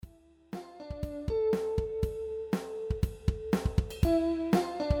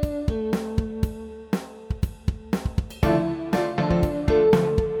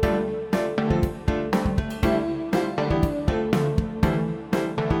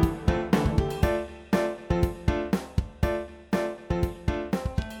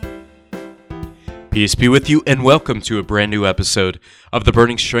Peace be with you, and welcome to a brand new episode of the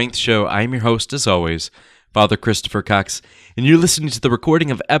Burning Strength Show. I am your host, as always, Father Christopher Cox, and you're listening to the recording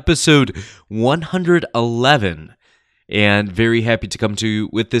of episode 111. And very happy to come to you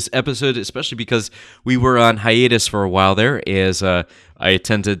with this episode, especially because we were on hiatus for a while there, as I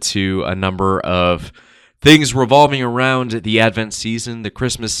attended to a number of things revolving around the Advent season, the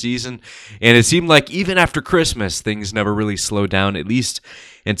Christmas season, and it seemed like even after Christmas, things never really slowed down, at least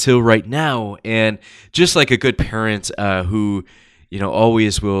until right now. And just like a good parent who,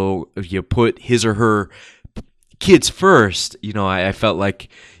 always will put his or her kids first, I felt like,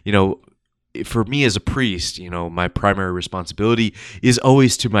 for me as a priest, my primary responsibility is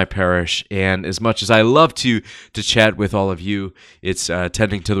always to my parish. And as much as I love to chat with all of you, it's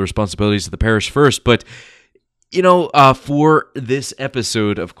tending to the responsibilities of the parish first. But, for this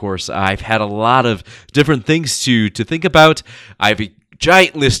episode, of course, I've had a lot of different things to think about. I have a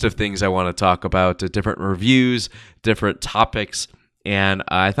giant list of things I want to talk about, different reviews, different topics. And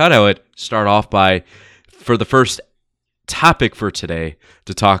I thought I would start off for the first topic for today,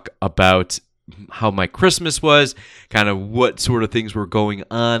 to talk about how my Christmas was, kind of what sort of things were going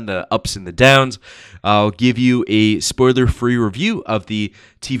on, the ups and the downs. I'll give you a spoiler-free review of the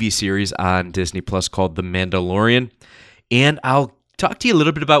TV series on Disney Plus called The Mandalorian, and I'll talk to you a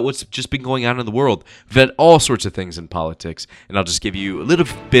little bit about what's just been going on in the world. We've had all sorts of things in politics, and I'll just give you a little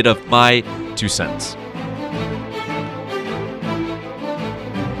bit of my 2 cents.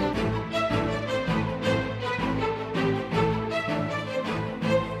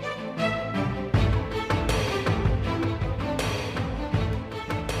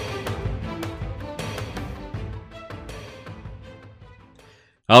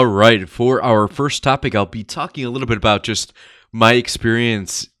 All right, for our first topic, I'll be talking a little bit about just my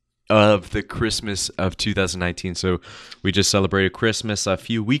experience of the Christmas of 2019. So we just celebrated Christmas a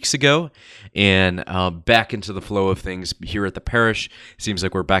few weeks ago, and back into the flow of things here at the parish. It seems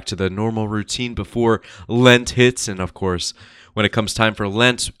like we're back to the normal routine before Lent hits, and of course, when it comes time for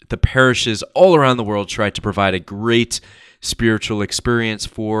Lent, the parishes all around the world try to provide a great spiritual experience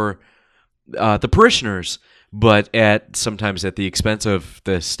for the parishioners, but sometimes at the expense of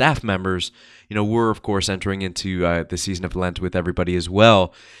the staff members. We're of course entering into the season of Lent with everybody as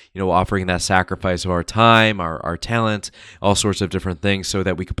well, offering that sacrifice of our time, our talent, all sorts of different things, so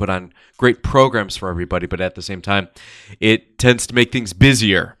that we could put on great programs for everybody. But at the same time, it tends to make things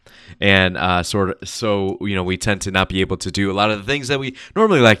busier, and we tend to not be able to do a lot of the things that we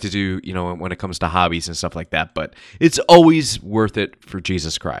normally like to do, when it comes to hobbies and stuff like that. But it's always worth it for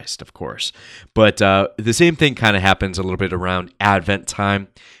Jesus Christ, of course. But the same thing kind of happens a little bit around Advent time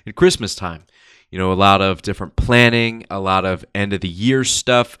and Christmas time. A lot of different planning, a lot of end of the year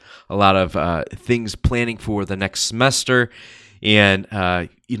stuff, a lot of things planning for the next semester, and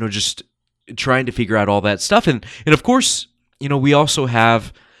just trying to figure out all that stuff. And of course, we also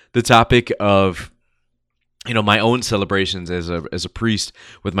have the topic of my own celebrations as a priest,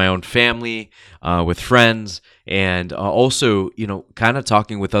 with my own family, with friends, and also kind of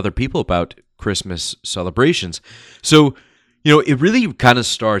talking with other people about Christmas celebrations. So it really kind of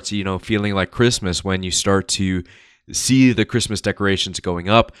starts, feeling like Christmas when you start to see the Christmas decorations going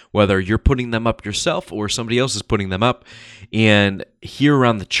up, whether you're putting them up yourself or somebody else is putting them up. And here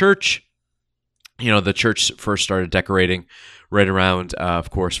around the church, the church first started decorating right around, of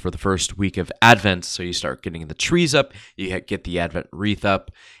course, for the first week of Advent. So you start getting the trees up, you get the Advent wreath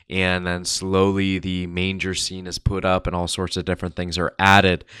up, and then slowly the manger scene is put up, and all sorts of different things are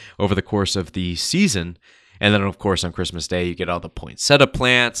added over the course of the season. And then, of course, on Christmas Day, you get all the poinsettia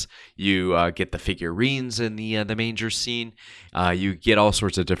plants. You get the figurines in the manger scene. You get all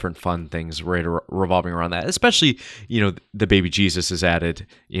sorts of different fun things revolving around that. Especially, the baby Jesus is added,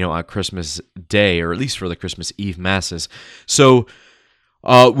 on Christmas Day, or at least for the Christmas Eve masses. So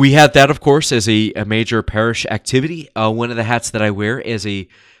we had that, of course, as a major parish activity. One of the hats that I wear as a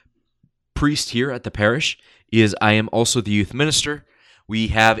priest here at the parish is I am also the youth minister. We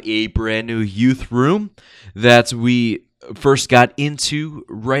have a brand new youth room that we first got into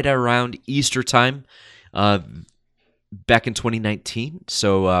right around Easter time back in 2019.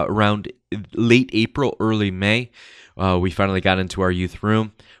 So around late April, early May, we finally got into our youth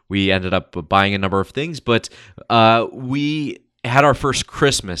room. We ended up buying a number of things, but we had our first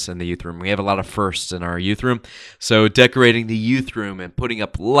Christmas in the youth room. We have a lot of firsts in our youth room. So decorating the youth room and putting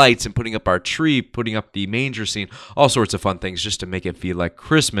up lights and putting up our tree, putting up the manger scene, all sorts of fun things just to make it feel like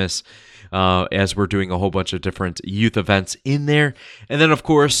Christmas, as we're doing a whole bunch of different youth events in there. And then, of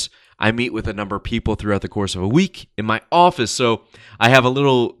course, I meet with a number of people throughout the course of a week in my office. So I have a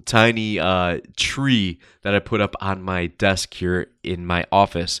little tiny tree that I put up on my desk here in my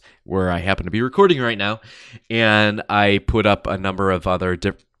office where I happen to be recording right now. And I put up a number of other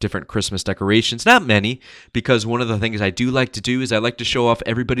different Christmas decorations. Not many, because one of the things I do like to do is I like to show off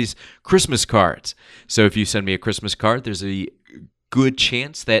everybody's Christmas cards. So if you send me a Christmas card, there's a good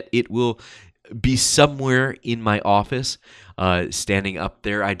chance that it will be somewhere in my office, standing up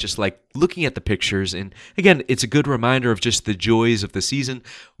there. I just like looking at the pictures, and again, it's a good reminder of just the joys of the season,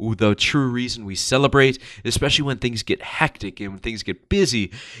 the true reason we celebrate, especially when things get hectic and when things get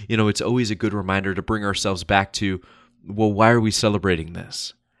busy. It's always a good reminder to bring ourselves back to, well, why are we celebrating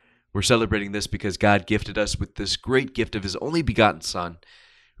this? We're celebrating this because God gifted us with this great gift of His only begotten Son,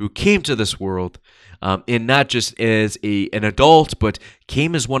 who came to this world, and not just as an adult, but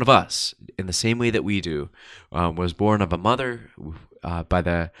came as one of us in the same way that we do. Was born of a mother by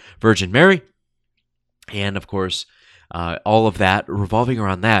the Virgin Mary, and of course, all of that revolving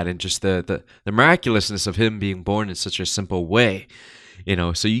around that, and just the miraculousness of Him being born in such a simple way.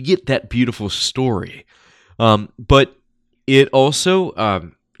 So you get that beautiful story, but it also,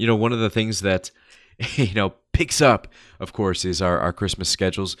 one of the things that picks up, of course, is our Christmas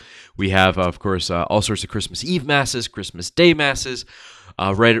schedules. We have, of course, all sorts of Christmas Eve masses, Christmas Day masses.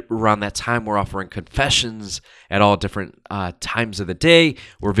 Right around that time, we're offering confessions at all different times of the day.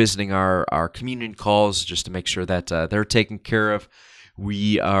 We're visiting our communion calls just to make sure that they're taken care of.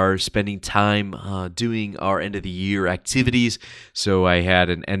 We are spending time doing our end-of-the-year activities. So I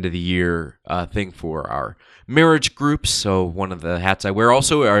had an end-of-the-year thing for our marriage groups. So one of the hats I wear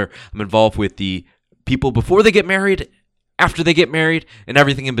also I'm involved with the people before they get married, after they get married, and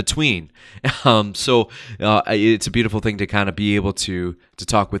everything in between. So it's a beautiful thing to kind of be able to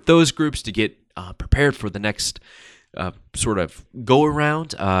talk with those groups to get prepared for the next sort of go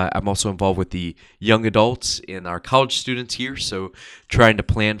around. I'm also involved with the young adults and our college students here, so trying to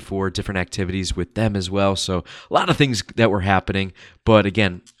plan for different activities with them as well. So a lot of things that were happening, but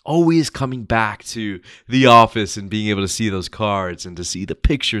again, always coming back to the office and being able to see those cards and to see the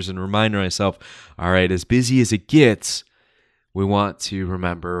pictures and remind myself, all right, as busy as it gets, we want to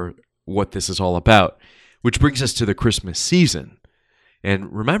remember what this is all about, which brings us to the Christmas season.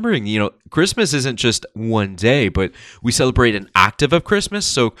 And remembering, Christmas isn't just one day, but we celebrate an octave of Christmas.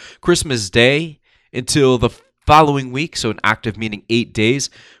 So Christmas Day until the following week, so an octave meaning 8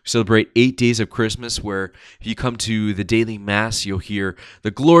 days. We celebrate 8 days of Christmas, where if you come to the daily Mass, you'll hear the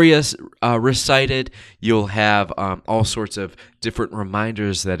Glorias recited. You'll have all sorts of different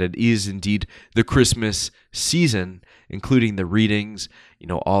reminders that it is indeed the Christmas season, including the readings.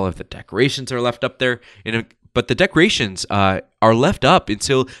 All of the decorations are left up there. But the decorations are left up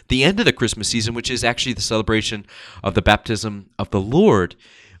until the end of the Christmas season, which is actually the celebration of the baptism of the Lord,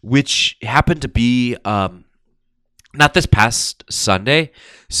 which happened to be not this past Sunday.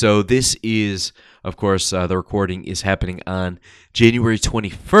 So this is, of course, the recording is happening on January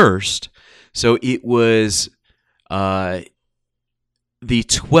 21st. So it was the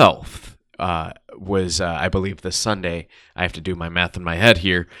 12th. Was I believe the Sunday. I have to do my math in my head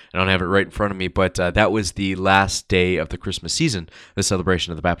here. I don't have it right in front of me, but that was the last day of the Christmas season, the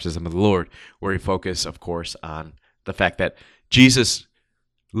celebration of the baptism of the Lord, where we focus, of course, on the fact that Jesus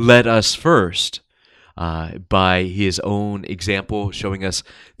led us first by His own example, showing us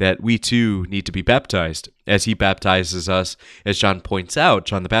that we too need to be baptized, as He baptizes us, as John points out,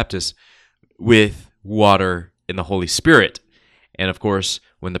 John the Baptist, with water and the Holy Spirit. And of course,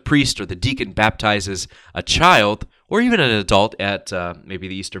 when the priest or the deacon baptizes a child, or even an adult at maybe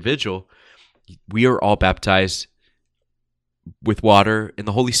the Easter Vigil, we are all baptized with water and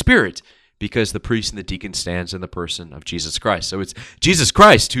the Holy Spirit, because the priest and the deacon stands in the person of Jesus Christ. So it's Jesus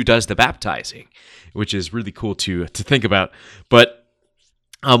Christ who does the baptizing, which is really cool to think about. But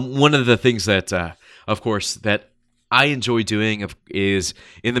one of the things that, of course, that I enjoy doing is,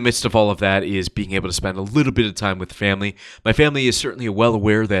 in the midst of all of that, is being able to spend a little bit of time with family. My family is certainly well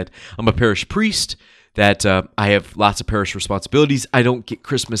aware that I'm a parish priest, that I have lots of parish responsibilities. I don't get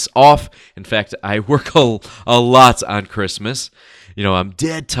Christmas off. In fact, I work a lot on Christmas. I'm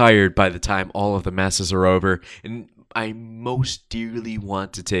dead tired by the time all of the masses are over, and I most dearly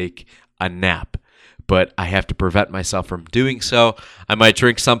want to take a nap. But I have to prevent myself from doing so. I might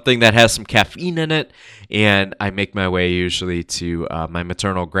drink something that has some caffeine in it, and I make my way usually to my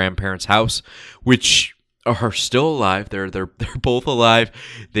maternal grandparents' house, which are still alive. They're both alive.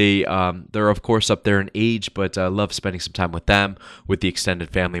 They're of course up there in age, but love spending some time with them, with the extended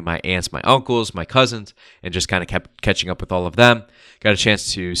family, my aunts, my uncles, my cousins, and just kind of kept catching up with all of them. Got a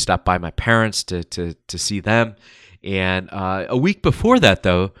chance to stop by my parents to see them, and a week before that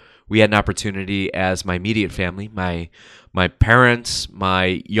though, we had an opportunity as my immediate family, my parents,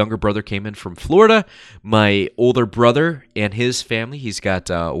 my younger brother came in from Florida, my older brother and his family, he's got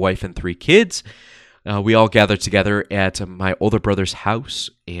a wife and 3 kids. We all gathered together at my older brother's house,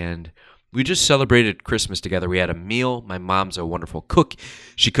 and we just celebrated Christmas together. We had a meal. My mom's a wonderful cook.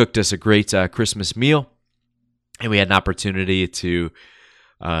 She cooked us a great Christmas meal, and we had an opportunity to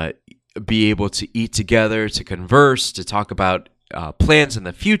be able to eat together, to converse, to talk about plans in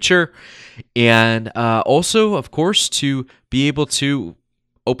the future, and also, of course, to be able to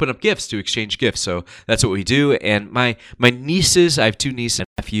open up gifts, to exchange gifts. So that's what we do. And my nieces, I have 2 nieces and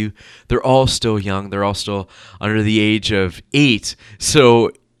a nephew, they're all still young. They're all still under the age of 8.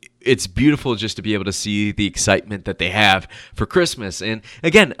 So it's beautiful just to be able to see the excitement that they have for Christmas. And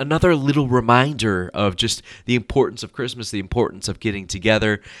again, another little reminder of just the importance of Christmas, the importance of getting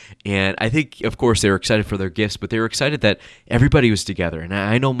together. And I think, of course, they were excited for their gifts, but they were excited that everybody was together. And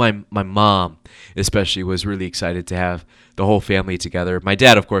I know my mom especially was really excited to have the whole family together. My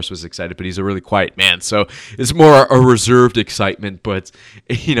dad, of course, was excited, but he's a really quiet man, so it's more a reserved excitement. But,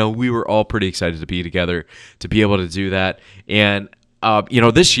 we were all pretty excited to be together, to be able to do that. And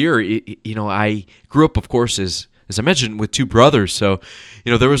this year, I grew up, of course, as I mentioned, with 2 brothers. So,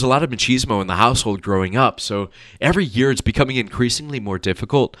 there was a lot of machismo in the household growing up. So every year it's becoming increasingly more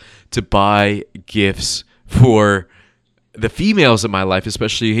difficult to buy gifts for the females in my life,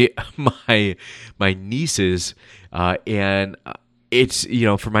 especially my nieces. And it's,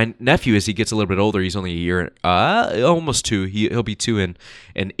 for my nephew, as he gets a little bit older, he's only a year, almost 2. He'll be 2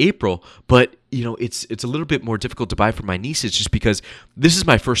 in April. But, it's a little bit more difficult to buy for my nieces just because this is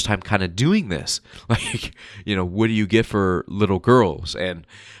my first time kind of doing this. Like, what do you get for little girls? And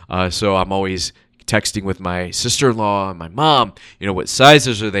so I'm always texting with my sister-in-law and my mom, what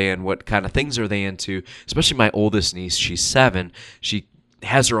sizes are they in? What kind of things are they into? Especially my oldest niece, she's 7. She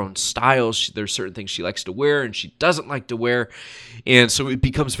has her own styles. There's certain things she likes to wear and she doesn't like to wear. And so it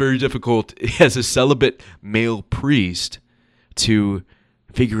becomes very difficult as a celibate male priest to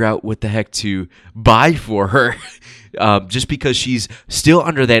figure out what the heck to buy for her just because she's still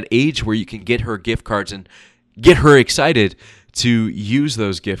under that age where you can get her gift cards and get her excited to use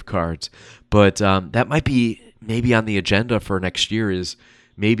those gift cards. But that might be maybe on the agenda for next year, is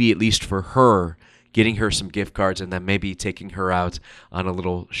maybe at least for her, getting her some gift cards and then maybe taking her out on a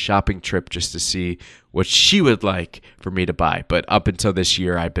little shopping trip just to see what she would like for me to buy. But up until this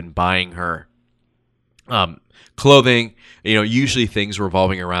year, I've been buying her clothing, usually things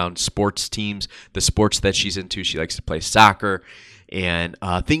revolving around sports teams, the sports that she's into. She likes to play soccer and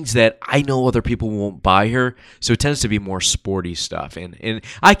things that I know other people won't buy her. So it tends to be more sporty stuff. And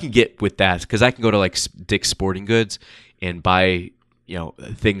I can get with that because I can go to like Dick's Sporting Goods and buy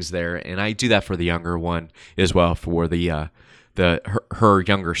things there, and I do that for the younger one as well, for her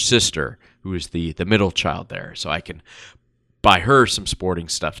younger sister, who is the middle child there. So I can buy her some sporting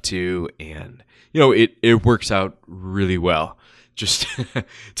stuff too, and it works out really well just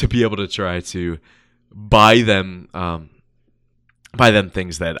to be able to try to buy them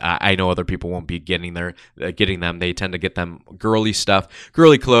things that I know other people won't be getting them. They tend to get them girly stuff,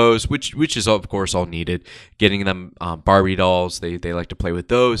 girly clothes, which is of course all needed. Getting them Barbie dolls, they like to play with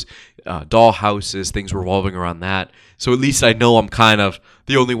those, doll houses, things revolving around that. So at least I know I'm kind of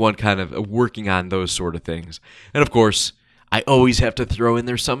the only one kind of working on those sort of things. And of course, I always have to throw in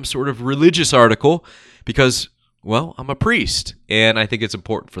there some sort of religious article because, well, I'm a priest, and I think it's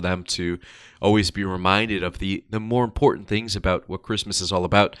important for them to always be reminded of the more important things about what Christmas is all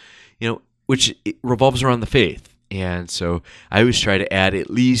about, which revolves around the faith. And so I always try to add at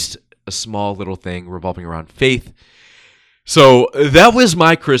least a small little thing revolving around faith. So that was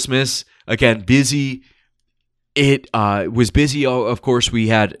my Christmas. Again, busy. It was busy. Of course, we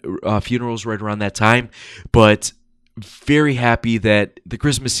had funerals right around that time, but very happy that the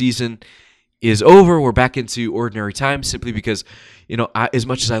Christmas season is over. We're back into ordinary time simply because, as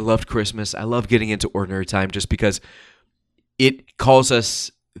much as I loved Christmas, I love getting into ordinary time just because it calls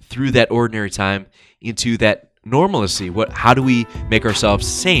us through that ordinary time into that normalcy. How do we make ourselves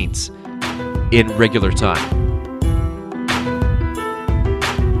saints in regular time?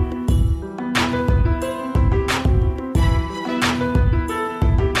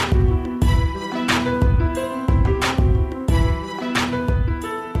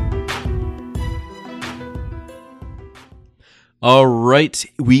 All right,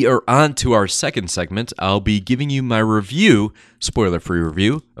 we are on to our second segment. I'll be giving you my review, spoiler-free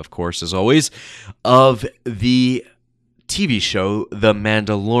review, of course, as always, of the TV show, The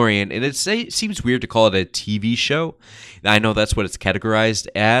Mandalorian. And it seems weird to call it a TV show. I know that's what it's categorized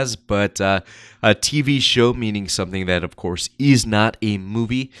as, but a TV show meaning something that, of course, is not a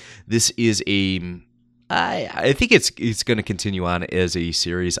movie. This is I think it's going to continue on as a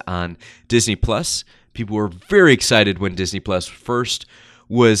series on Disney Plus. People were very excited when Disney Plus first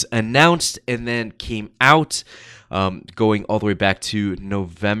was announced and then came out, going all the way back to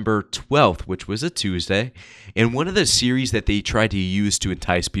November 12th, which was a Tuesday. And one of the series that they tried to use to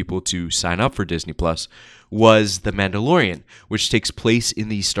entice people to sign up for Disney Plus was The Mandalorian, which takes place in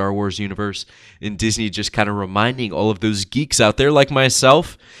the Star Wars universe. And Disney just kind of reminding all of those geeks out there like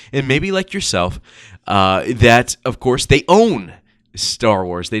myself, and maybe like yourself, that, of course, they own Star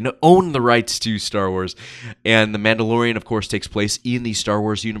Wars. They own the rights to Star Wars. And The Mandalorian, of course, takes place in the Star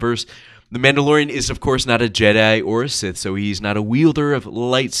Wars universe. The Mandalorian is, of course, not a Jedi or a Sith, so he's not a wielder of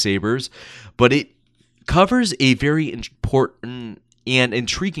lightsabers, but it covers a very important and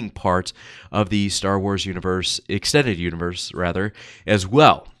intriguing part of the Star Wars universe, extended universe, rather, as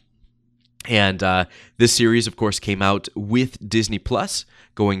well. And this series, of course, came out with Disney Plus,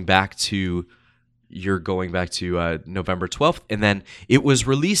 going back to November 12th, and then it was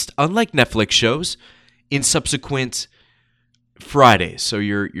released, unlike Netflix shows, in subsequent Fridays. So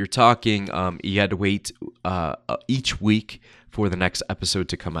you're talking, you had to wait each week for the next episode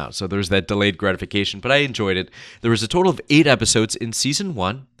to come out. So there's that delayed gratification, but I enjoyed it. There was a total of 8 episodes in season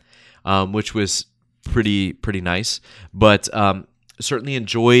 1, which was pretty nice, but certainly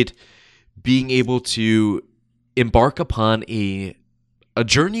enjoyed being able to embark upon a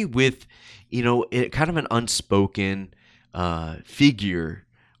journey with, kind of an unspoken figure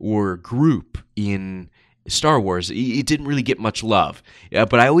or group in Star Wars. It didn't really get much love,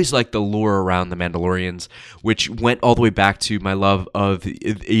 but I always liked the lore around the Mandalorians, which went all the way back to my love of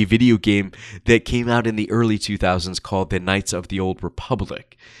a video game that came out in the early 2000s called The Knights of the Old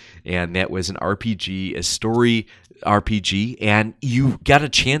Republic. And that was an RPG, a story RPG, and you got a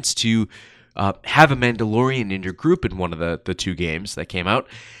chance to have a Mandalorian in your group in one of the 2 games that came out.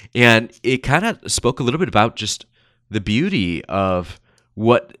 And it kind of spoke a little bit about just the beauty of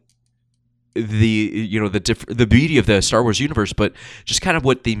what the beauty of the Star Wars universe, but just kind of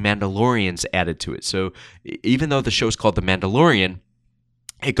what the Mandalorians added to it. So even though the show is called The Mandalorian,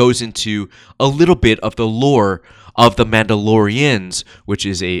 it goes into a little bit of the lore of the Mandalorians, which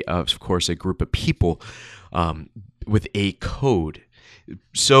is of course a group of people with a code.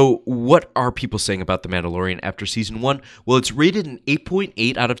 So what are people saying about The Mandalorian after season 1? Well, it's rated an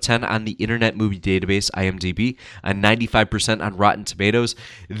 8.8 out of 10 on the Internet Movie Database, IMDb, a 95% on Rotten Tomatoes.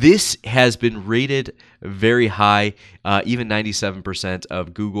 This has been rated very high, even 97%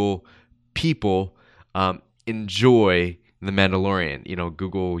 of Google people enjoy The Mandalorian,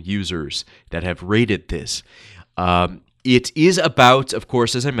 Google users that have rated this. It is about, of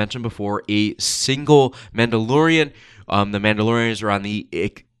course, as I mentioned before, a single Mandalorian. The Mandalorians are on the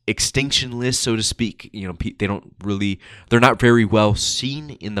extinction list, so to speak. They're not very well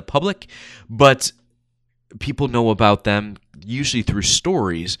seen in the public, but people know about them usually through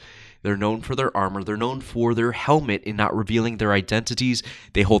stories. They're known for their armor. They're known for their helmet and not revealing their identities.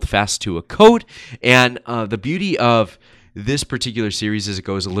 They hold fast to a code, and the beauty of this particular series is it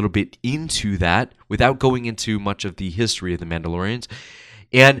goes a little bit into that without going into much of the history of the Mandalorians.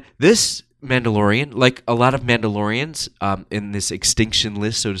 And this Mandalorian, like a lot of Mandalorians in this extinction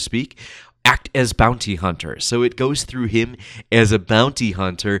list, so to speak, act as bounty hunters. So it goes through him as a bounty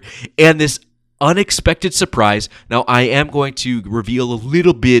hunter and this unexpected surprise. Now, I am going to reveal a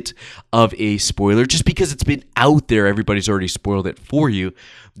little bit of a spoiler just because it's been out there. Everybody's already spoiled it for you.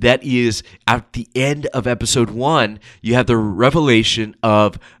 That is, at the end of episode 1, you have the revelation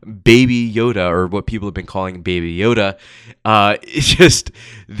of Baby Yoda, or what people have been calling Baby Yoda. It's just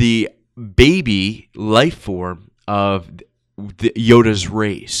the baby life form of Yoda's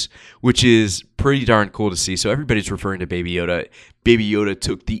race, which is pretty darn cool to see. So everybody's referring to Baby Yoda. Baby Yoda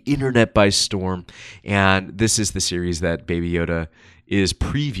took the internet by storm, and this is the series that Baby Yoda is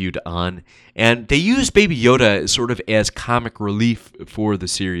previewed on. And they use Baby Yoda sort of as comic relief for the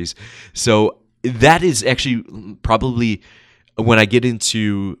series. So that is actually probably when I get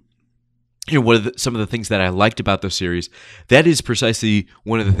into some of the things that I liked about the series, that is precisely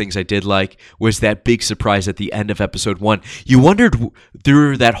one of the things I did like, was that big surprise at the end of episode 1. You wondered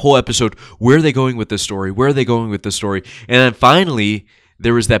through that whole episode, where are they going with this story? Where are they going with this story? And then finally,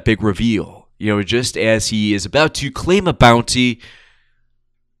 there was that big reveal. Just as he is about to claim a bounty,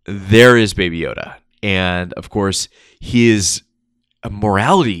 there is Baby Yoda. And, of course, his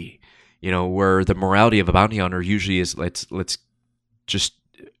morality, where the morality of a bounty hunter usually is, let's just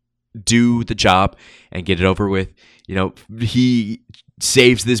do the job and get it over with. he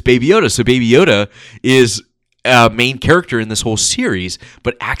saves this Baby Yoda. So Baby Yoda is a main character in this whole series,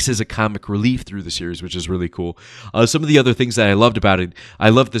 but acts as a comic relief through the series, which is really cool. Some of the other things that I loved about it, I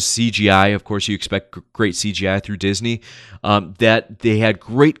love the CGI. Of course, you expect great CGI through Disney. That they had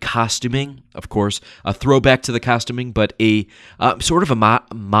great costuming, of course, a throwback to the costuming, but a sort of a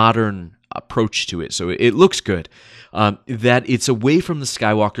modern approach to it. So it looks good. That it's away from the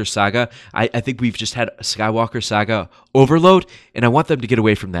Skywalker saga. I think we've just had a Skywalker saga overload, and I want them to get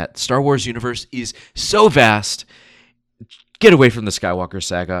away from that. Star Wars universe is so vast. Get away from the Skywalker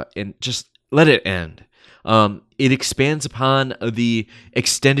saga and just let it end. It expands upon the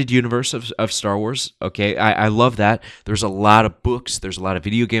extended universe of Star Wars. Okay, I love that. There's a lot of books. There's a lot of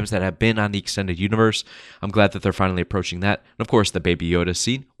video games that have been on the extended universe. I'm glad that they're finally approaching that. And of course, the Baby Yoda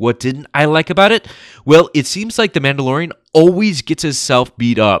scene. What didn't I like about it? Well, it seems like the Mandalorian always gets himself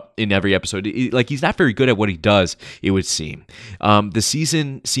beat up in every episode. Like, he's not very good at what he does, it would seem. The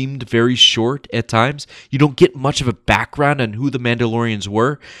season seemed very short at times. You don't get much of a background on who the Mandalorians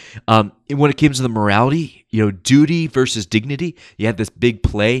were. And when it comes to the morality, duty versus dignity, you had this big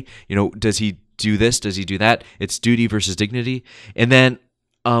play. Does he do this? Does he do that? It's duty versus dignity. And then,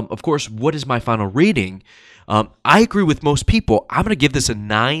 of course, what is my final rating? I agree with most people. I'm going to give this a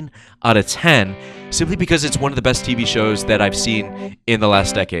 9 out of 10 simply because it's one of the best TV shows that I've seen in the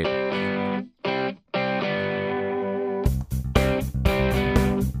last decade.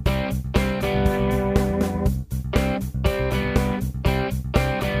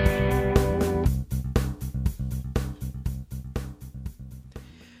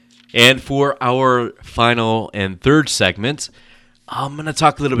 And for our final and third segment, I'm going to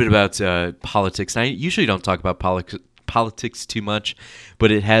talk a little bit about politics. And I usually don't talk about politics too much,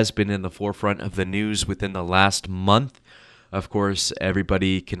 but it has been in the forefront of the news within the last month. Of course,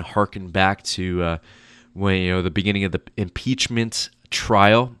 everybody can hearken back to when the beginning of the impeachment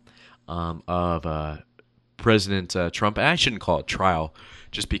trial of President Trump. And I shouldn't call it trial,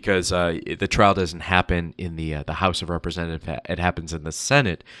 just because the trial doesn't happen in the House of Representatives. It happens in the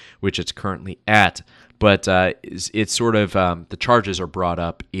Senate, which it's currently at. But it's sort of the charges are brought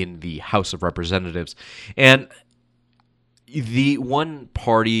up in the House of Representatives. And the one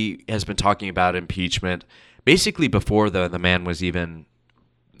party has been talking about impeachment basically before the man was even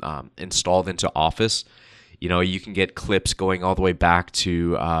installed into office. You can get clips going all the way back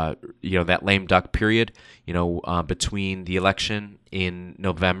to, that lame duck period, between the election in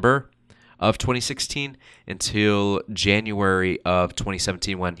November of 2016 until January of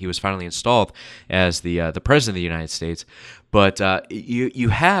 2017 when he was finally installed as the president of the United States. But you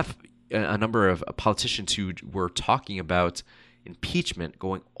have a number of politicians who were talking about impeachment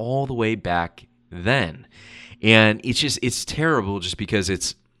going all the way back then. And it's terrible just because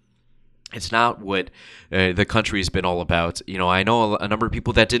it's not what the country's been all about. I know a number of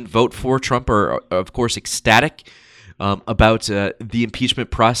people that didn't vote for Trump are, of course, ecstatic about the impeachment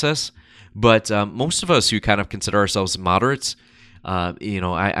process. But most of us who kind of consider ourselves moderates,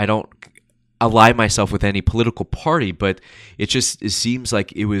 I don't ally myself with any political party, but it seems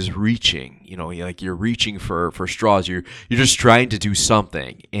like it was reaching. Like you're reaching for straws. You're just trying to do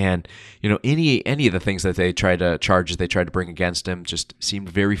something, and any of the things that they tried to bring against him just seemed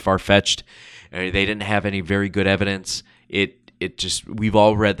very far fetched. They didn't have any very good evidence. We've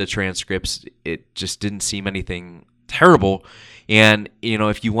all read the transcripts. It just didn't seem anything terrible. And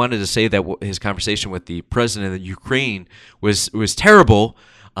if you wanted to say that his conversation with the president of Ukraine was terrible,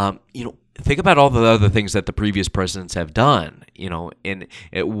 think about all the other things that the previous presidents have done, and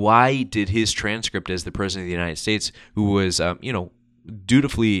why did his transcript as the president of the United States, who was,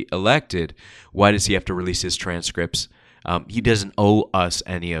 dutifully elected, why does he have to release his transcripts? He doesn't owe us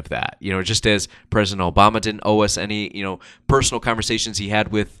any of that, just as President Obama didn't owe us any, personal conversations he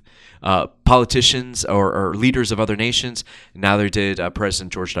had with politicians or leaders of other nations. Neither did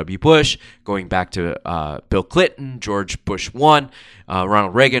President George W. Bush, going back to Bill Clinton, George Bush 1,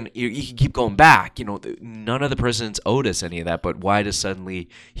 Ronald Reagan. You can keep going back. None of the presidents owed us any of that, but why does suddenly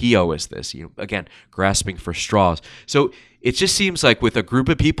he owe us this? Again, grasping for straws. So it just seems like with a group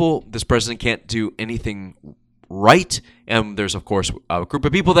of people, this president can't do anything right, and there's, of course, a group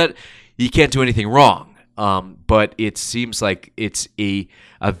of people that he can't do anything wrong. But it seems like it's a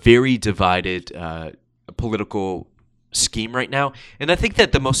very divided political scheme right now. And I think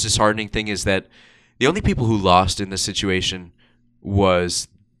that the most disheartening thing is that the only people who lost in this situation was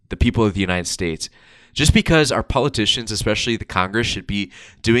the people of the United States. Just because our politicians, especially the Congress, should be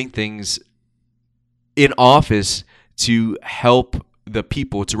doing things in office to help the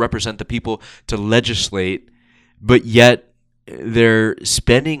people, to represent the people, to legislate, but yet they're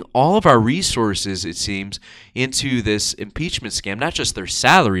spending all of our resources, it seems, into this impeachment scam. Not just their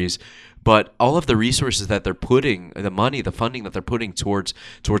salaries, but all of the resources that they're putting, the money, the funding that they're putting towards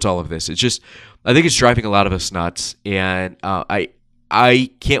all of this. It's just, I think it's driving a lot of us nuts, and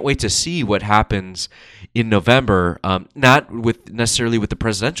I can't wait to see what happens in November. Not necessarily with the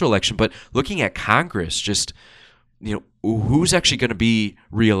presidential election, but looking at Congress. Just, who's actually going to be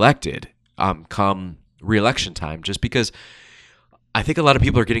reelected come reelection time? Just because I think a lot of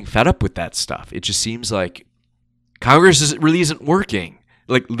people are getting fed up with that stuff. It just seems like Congress really isn't working.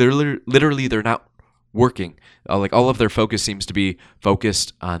 Like literally, they're not working. Like all of their focus seems to be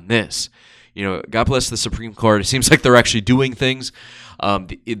focused on this. God bless the Supreme Court. It seems like they're actually doing things.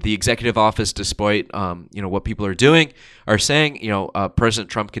 The executive office, despite what people are doing, are saying, President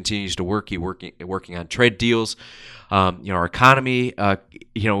Trump continues to work. He's working on trade deals. Our economy,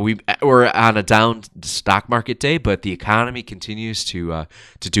 we're on a down stock market day, but the economy continues to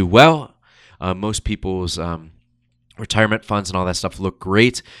do well. Most people's retirement funds and all that stuff look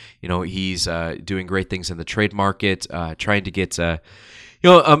great. He's doing great things in the trade market, trying to get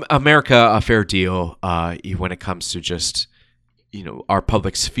America a fair deal when it comes to just our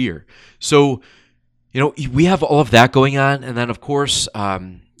public sphere. So we have all of that going on, and then of course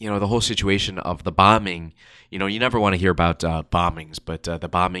the whole situation of the bombing. You never want to hear about bombings, but the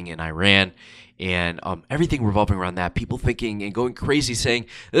bombing in Iran and everything revolving around that. People thinking and going crazy, saying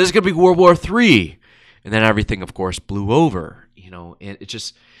this is going to be World War III. And then everything, of course, blew over, and it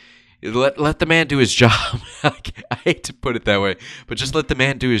just, let the man do his job. I hate to put it that way, but just let the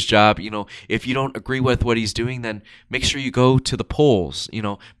man do his job. If you don't agree with what he's doing, then make sure you go to the polls,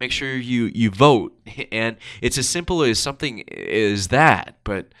 make sure you vote. And it's as simple as something as that.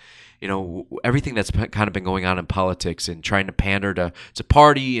 But, everything that's kind of been going on in politics and trying to pander to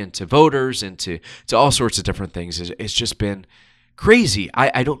party and to voters and to all sorts of different things, it's just been crazy.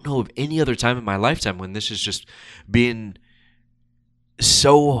 I don't know of any other time in my lifetime when this has just been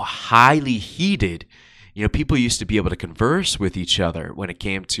so highly heated. People used to be able to converse with each other when it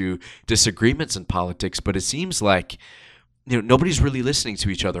came to disagreements in politics, but it seems like nobody's really listening to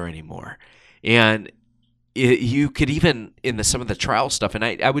each other anymore. And you could even in some of the trial stuff, and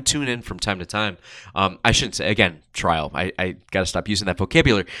I would tune in from time to time. I shouldn't say again trial. I got to stop using that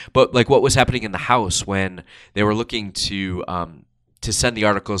vocabulary. But like what was happening in the House when they were looking to send the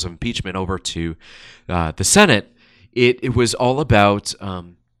articles of impeachment over to the Senate, it was all about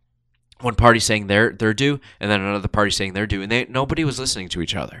one party saying they're due, and then another party saying they're due, and nobody was listening to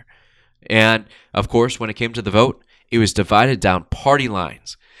each other. And of course, when it came to the vote, it was divided down party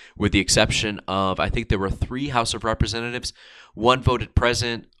lines, with the exception of, I think there were 3 House of Representatives. One voted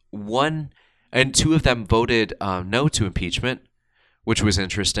present, and 2 of them voted no to impeachment, which was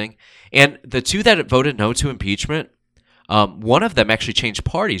interesting. And the 2 that voted no to impeachment, one of them actually changed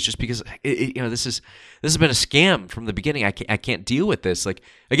parties just because this has been a scam from the beginning. I can't deal with this. Like,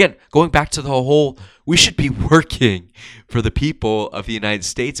 again, going back to the whole, we should be working for the people of the United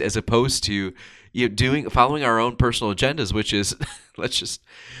States as opposed to following our own personal agendas, which is let's just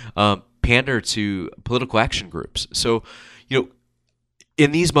pander to political action groups. So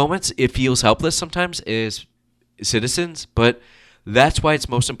in these moments, it feels helpless sometimes as citizens, but that's why it's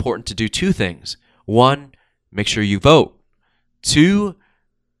most important to do 2 things. 1, make sure you vote. 2,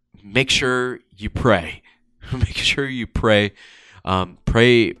 make sure you pray. Make sure you pray.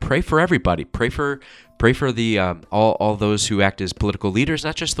 Pray for everybody. Pray for the all those who act as political leaders,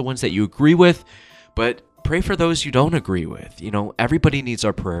 not just the ones that you agree with, but pray for those you don't agree with. Everybody needs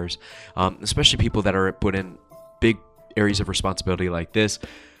our prayers, especially people that are put in big areas of responsibility like this.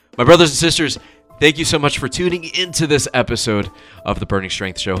 My brothers and sisters, thank you so much for tuning into this episode of the Burning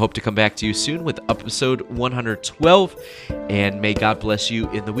Strength Show. Hope to come back to you soon with episode 112, and may God bless you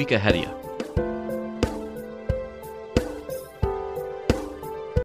in the week ahead of you.